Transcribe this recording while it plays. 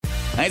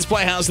It's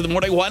Playhouse in the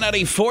morning,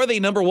 194, the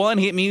number one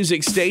hit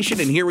music station.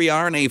 And here we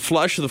are in a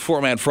flush of the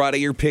Format Friday.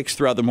 Your picks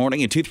throughout the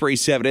morning at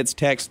 237. It's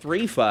text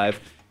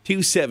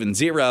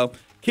 35270.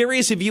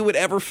 Curious if you would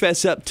ever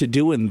fess up to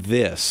doing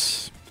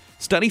this.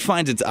 Study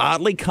finds it's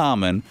oddly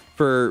common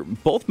for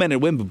both men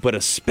and women, but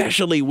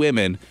especially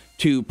women,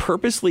 to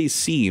purposely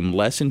seem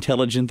less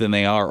intelligent than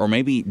they are, or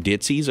maybe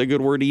ditzy is a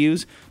good word to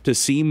use, to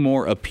seem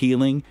more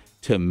appealing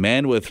to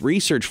men, with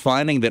research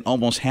finding that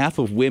almost half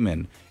of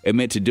women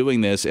admit to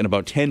doing this and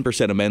about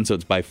 10% of men, so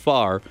it's by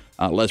far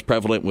less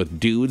prevalent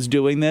with dudes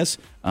doing this.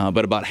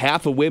 But about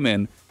half of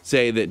women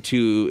say that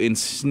to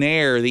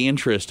ensnare the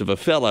interest of a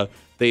fella,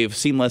 they've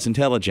seemed less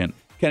intelligent.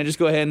 Can I just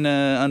go ahead and,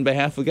 on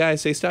behalf of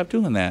guys, say stop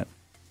doing that?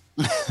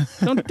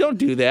 Don't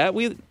do that.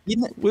 We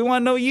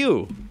want to know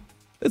you.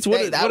 That's what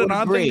an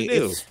odd thing to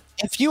do.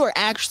 If you are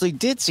actually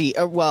ditzy,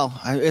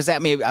 is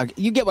that maybe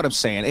you get what I'm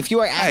saying? If you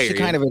are actually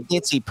kind of a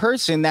ditzy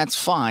person, that's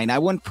fine. I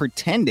wouldn't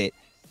pretend it.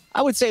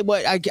 I would say,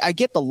 I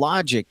get the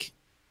logic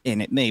in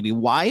it, maybe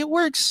why it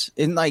works,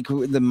 in like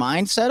the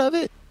mindset of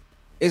it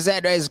is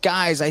that as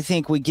guys, I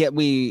think we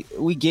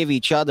give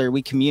each other,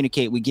 we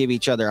communicate, we give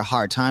each other a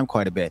hard time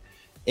quite a bit,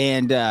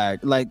 and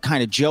like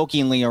kind of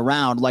jokingly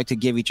around, like to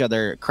give each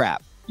other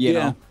crap, you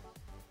know.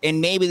 And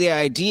maybe the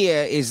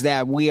idea is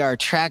that we are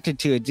attracted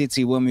to a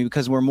ditzy woman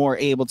because we're more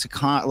able to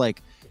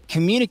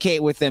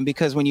communicate with them,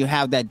 because when you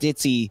have that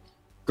ditzy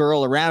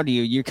girl around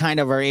you, you kind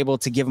of are able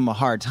to give them a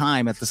hard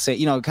time at the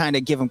same, kind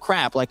of give them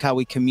crap, like how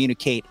we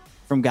communicate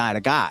from guy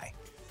to guy.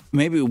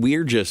 Maybe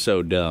we're just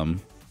so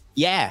dumb.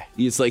 Yeah.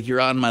 It's like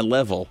you're on my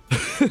level.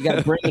 You got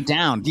to bring it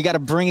down. You got to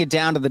bring it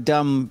down to the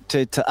dumb,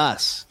 to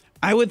us.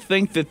 I would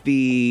think that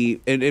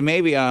and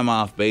maybe I'm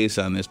off base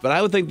on this, but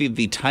I would think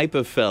the type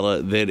of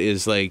fella that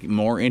is like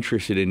more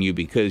interested in you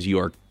because you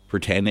are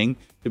pretending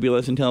to be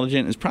less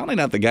intelligent is probably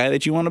not the guy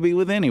that you want to be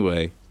with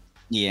anyway.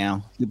 Yeah,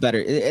 you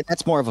better.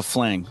 That's more of a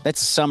fling.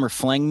 That's a summer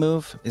fling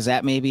move. Is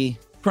that maybe?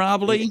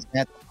 Probably. Is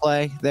that the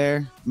play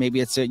there?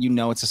 Maybe it's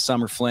it's a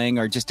summer fling,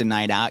 or just a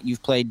night out.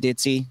 You've played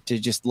ditzy to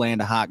just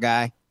land a hot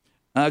guy.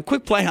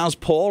 Quick Playhouse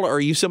poll. Are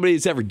you somebody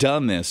that's ever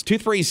done this?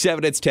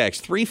 237, it's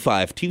text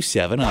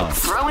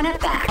 35270. Throwing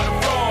it back.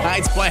 Hi,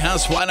 it's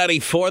Playhouse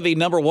 194, the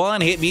number one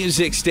hit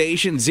music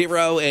station.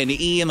 Zero and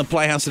E in the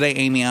Playhouse today.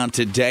 Amy out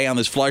today on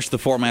this Flush the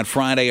Format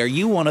Friday. Are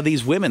you one of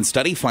these women?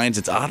 Study finds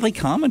it's oddly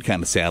common,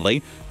 kind of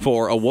sadly,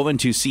 for a woman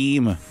to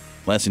seem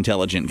less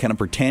intelligent, kind of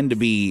pretend to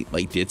be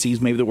like ditzy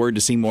is maybe the word,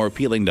 to seem more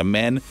appealing to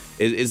men.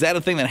 Is that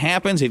a thing that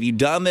happens? Have you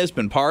done this,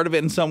 been part of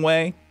it in some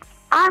way?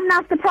 I'm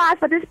not surprised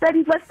by this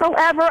study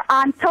whatsoever.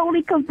 I'm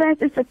totally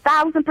convinced it's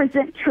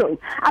 1,000% true.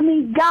 I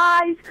mean,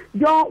 guys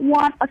don't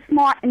want a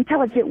smart,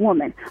 intelligent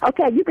woman.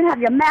 Okay, you can have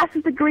your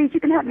master's degrees, you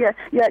can have your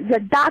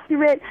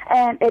doctorate,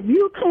 and if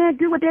you can't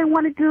do what they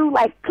want to do,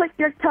 like click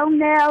their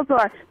toenails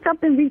or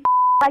something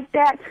like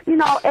that,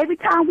 every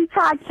time we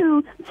try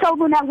to show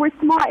them that we're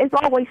smart, it's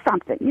always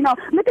something.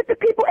 Look at the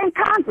people in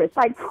Congress.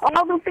 Like,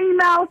 all the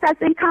females that's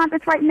in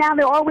Congress right now,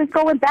 they're always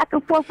going back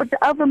and forth with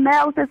the other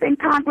males that's in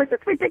Congress.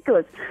 It's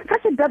ridiculous.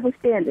 Such a double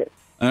standard.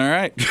 All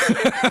right.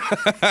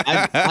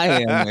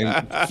 I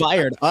am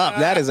fired up.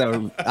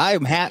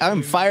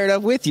 I'm fired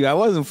up with you. I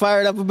wasn't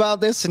fired up about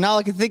this, and all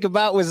I could think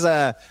about was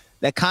that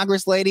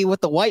Congress lady with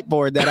the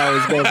whiteboard that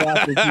always goes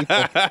after people.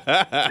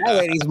 That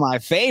lady's my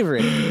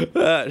favorite.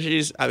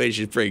 She's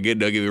pretty good,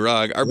 don't get me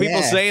wrong. Are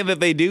people saying that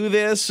they do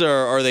this,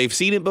 or they've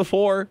seen it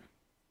before?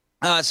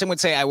 Some would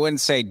say, I wouldn't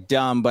say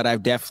dumb, but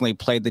I've definitely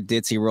played the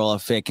ditzy role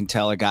of fake and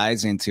tell a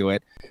guy's into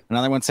it.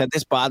 Another one said,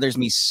 this bothers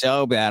me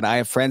so bad. I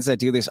have friends that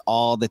do this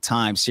all the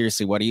time.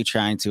 Seriously, what are you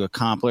trying to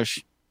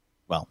accomplish?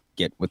 Well,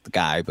 get with the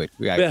guy, but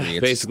I agree.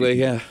 Basically,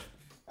 yeah.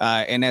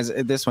 And as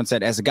this one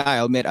said, as a guy,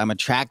 I'll admit I'm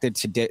attracted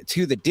to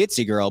the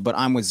ditzy girl, but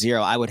I'm with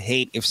zero. I would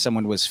hate if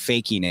someone was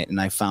faking it and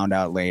I found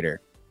out later.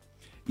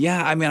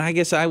 Yeah, I mean, I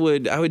guess I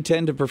would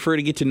tend to prefer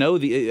to get to know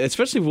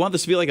especially if we want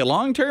this to be like a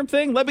long-term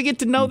thing, let me get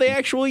to know the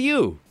actual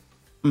you.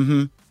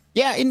 Mm-hmm.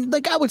 Yeah, and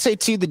like I would say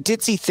too, the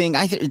ditzy thing,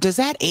 does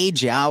that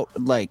age out?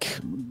 Like,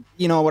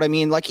 you know what I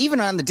mean? Like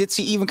even on the ditzy,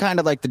 even kind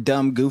of like the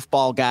dumb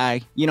goofball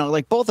guy,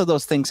 like both of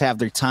those things have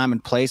their time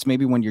and place,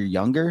 maybe when you're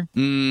younger.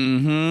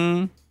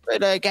 Mm-hmm.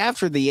 But like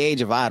after the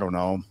age of, I don't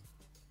know,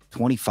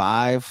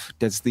 25,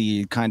 does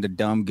the kind of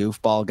dumb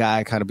goofball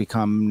guy kind of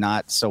become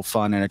not so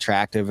fun and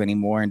attractive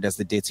anymore? And does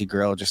the ditzy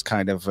girl just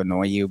kind of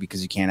annoy you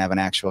because you can't have an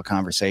actual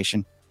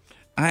conversation?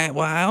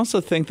 I also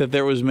think that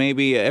there was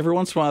maybe every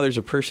once in a while there's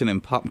a person in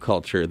pop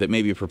culture that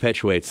maybe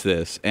perpetuates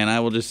this. And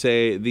I will just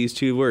say these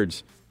two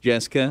words,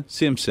 Jessica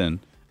Simpson.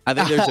 I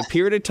think there's a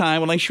period of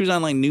time when like she was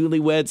on like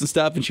Newlyweds and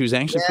stuff, and she was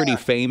actually pretty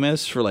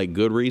famous for like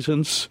good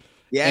reasons.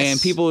 Yes. And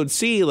people would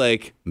see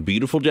like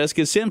beautiful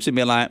Jessica Simpson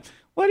be like,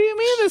 what do you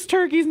mean this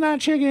turkey's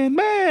not chicken?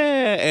 Bah!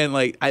 And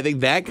like, I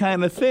think that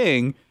kind of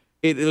thing,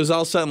 it was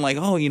all of a sudden like,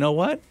 oh, you know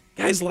what?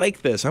 Guys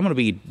like this. I'm going to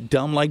be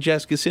dumb like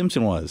Jessica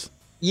Simpson was.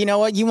 You know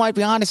what? You might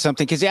be onto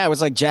something because, it was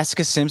like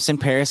Jessica Simpson,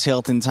 Paris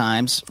Hilton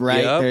times,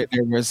 right? Yep.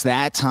 There was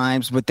that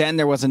times, but then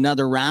there was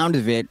another round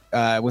of it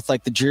with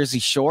like the Jersey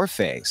Shore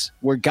phase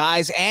where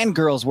guys and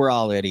girls were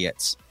all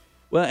idiots.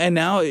 Well, and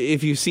now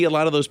if you see a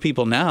lot of those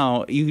people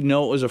now, you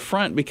know it was a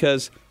front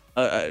because,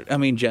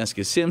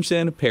 Jessica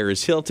Simpson,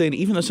 Paris Hilton,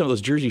 even though some of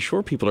those Jersey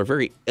Shore people are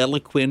very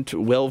eloquent,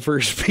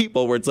 well-versed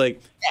people where it's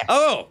like,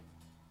 oh,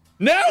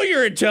 now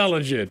you're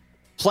intelligent.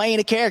 Playing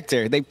a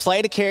character. They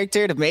played a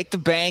character to make the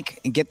bank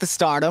and get the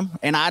stardom,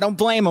 and I don't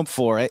blame them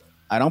for it.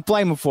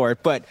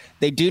 But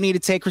they do need to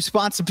take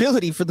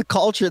responsibility for the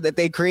culture that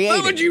they created.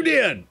 Look what you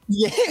did.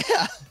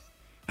 Yeah.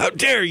 How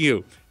dare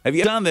you? Have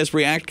you done this,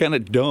 react kind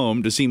of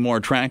dumb to seem more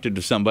attractive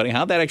to somebody?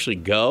 How'd that actually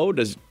go?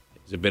 Has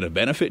it been a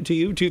benefit to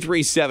you?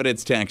 237,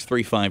 it's text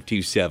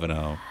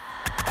 35270.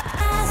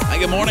 Hi,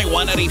 good morning.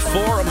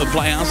 184 on the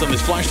Playhouse on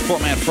this Flush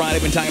Format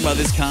Friday. Been talking about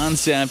this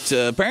concept.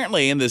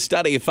 Apparently, in the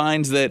study, it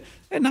finds that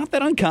not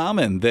that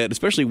uncommon that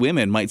especially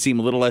women might seem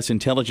a little less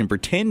intelligent,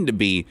 pretend to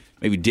be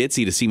maybe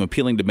ditzy to seem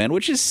appealing to men,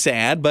 which is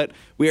sad. But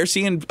we are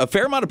seeing a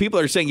fair amount of people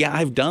that are saying, yeah,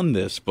 I've done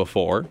this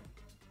before.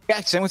 Yeah,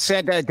 someone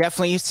said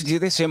definitely used to do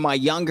this in my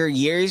younger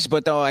years,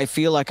 but though I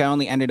feel like I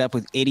only ended up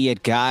with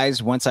idiot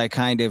guys once I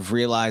kind of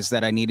realized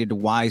that I needed to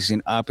wisen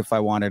up if I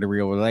wanted a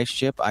real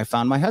relationship. I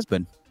found my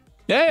husband.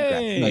 Hey!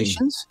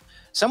 Congratulations.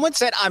 Someone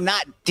said I'm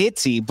not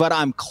ditzy, but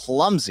I'm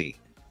clumsy.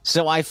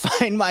 So I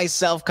find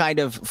myself kind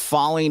of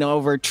falling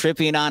over,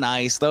 tripping on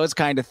ice, those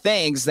kind of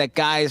things that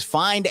guys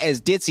find as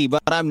ditzy,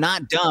 but I'm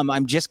not dumb.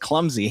 I'm just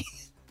clumsy.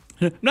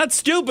 Not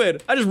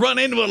stupid. I just run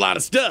into a lot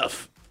of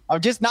stuff. I'm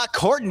just not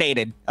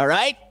coordinated, all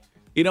right?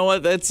 You know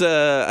what? That's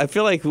I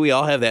feel like we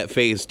all have that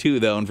phase too,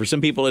 though. And for some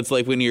people, it's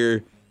like when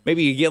you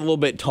get a little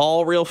bit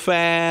tall real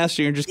fast,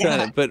 and you're just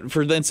kind of. But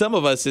for then some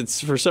of us,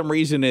 it's for some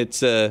reason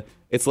it's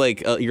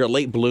like you're a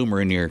late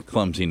bloomer in your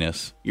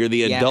clumsiness. You're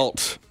the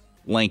adult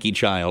lanky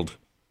child.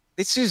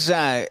 This is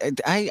I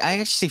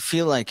actually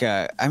feel like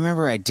I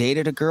remember I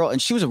dated a girl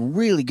and she was a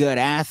really good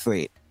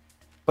athlete.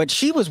 But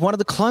she was one of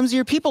the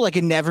clumsier people. Like,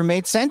 it never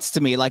made sense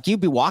to me. Like, you'd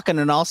be walking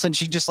and all of a sudden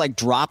she'd just, like,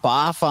 drop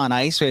off on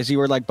ice as you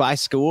were, like, by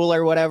school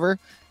or whatever.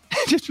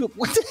 Just,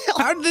 what the hell?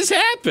 How did this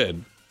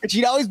happen? And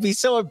she'd always be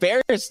so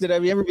embarrassed that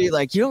I'd ever be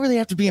like, you don't really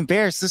have to be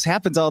embarrassed. This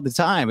happens all the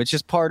time. It's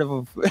just part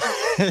of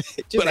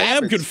But I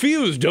am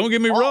confused. Don't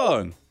get me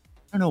wrong.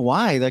 I don't know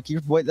why.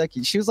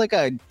 She was like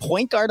a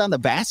point guard on the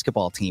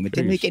basketball team. It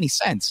didn't make any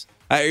sense.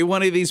 Are you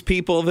one of these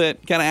people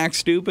that kind of act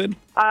stupid?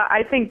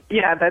 I think,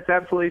 that's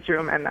absolutely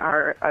true. Men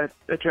are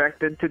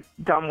attracted to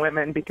dumb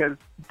women because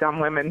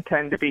dumb women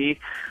tend to be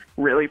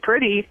really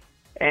pretty,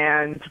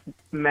 and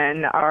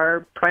men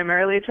are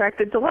primarily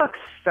attracted to looks.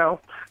 So,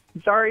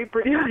 sorry,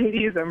 pretty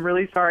ladies. I'm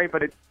really sorry,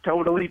 but it's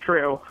totally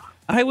true.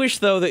 I wish,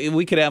 though, that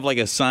we could have like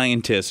a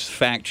scientist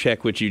fact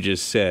check what you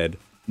just said.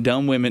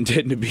 Dumb women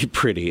tend to be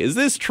pretty. Is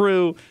this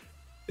true?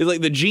 It's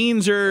like the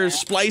genes are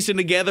splicing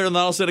together, and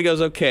then all of a sudden it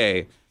goes,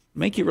 okay,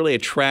 make you really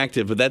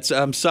attractive, but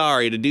I'm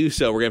sorry to do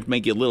so. We're going to have to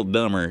make you a little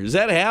dumber. Does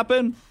that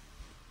happen?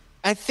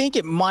 I think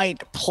it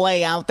might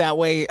play out that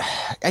way.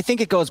 I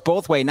think it goes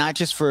both ways, not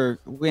just for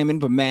women,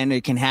 but men.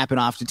 It can happen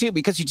often too,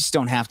 because you just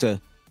don't have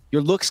to.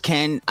 Your looks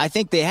can, I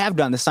think they have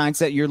done the science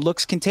that your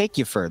looks can take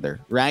you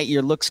further, right?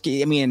 Your looks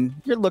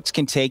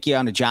can take you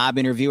on a job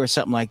interview or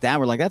something like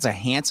that. We're like, that's a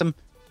handsome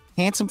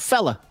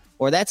fella,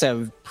 or that's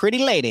a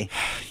pretty lady.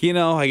 You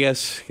know, I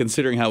guess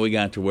considering how we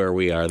got to where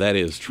we are, that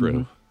is true.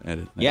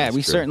 Mm-hmm. That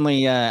we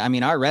certainly,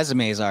 our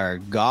resumes are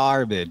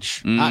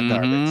garbage, not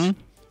garbage,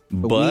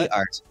 but we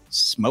are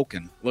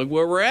smoking. Look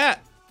where we're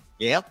at.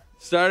 Yep.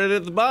 Started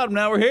at the bottom,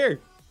 now we're here.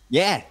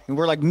 Yeah, and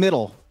we're like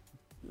middle.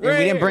 And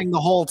we didn't bring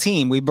the whole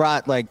team. We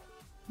brought like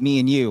me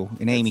and you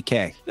and Amy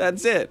K.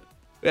 That's it.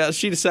 Well,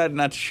 she decided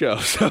not to show,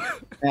 so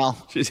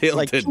she's healed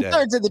like today.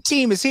 2/3 of the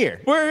team is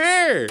here. We're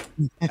here.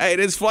 Hey, it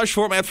is Flush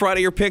Format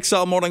Friday. Your picks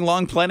all morning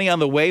long. Plenty on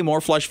the way.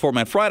 More Flush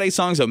Format Friday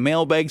songs, a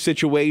mailbag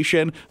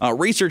situation.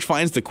 Research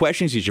finds the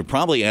questions you should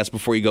probably ask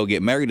before you go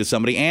get married to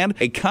somebody, and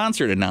a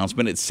concert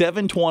announcement at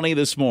 7:20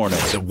 this morning.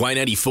 The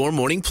Y94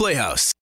 Morning Playhouse.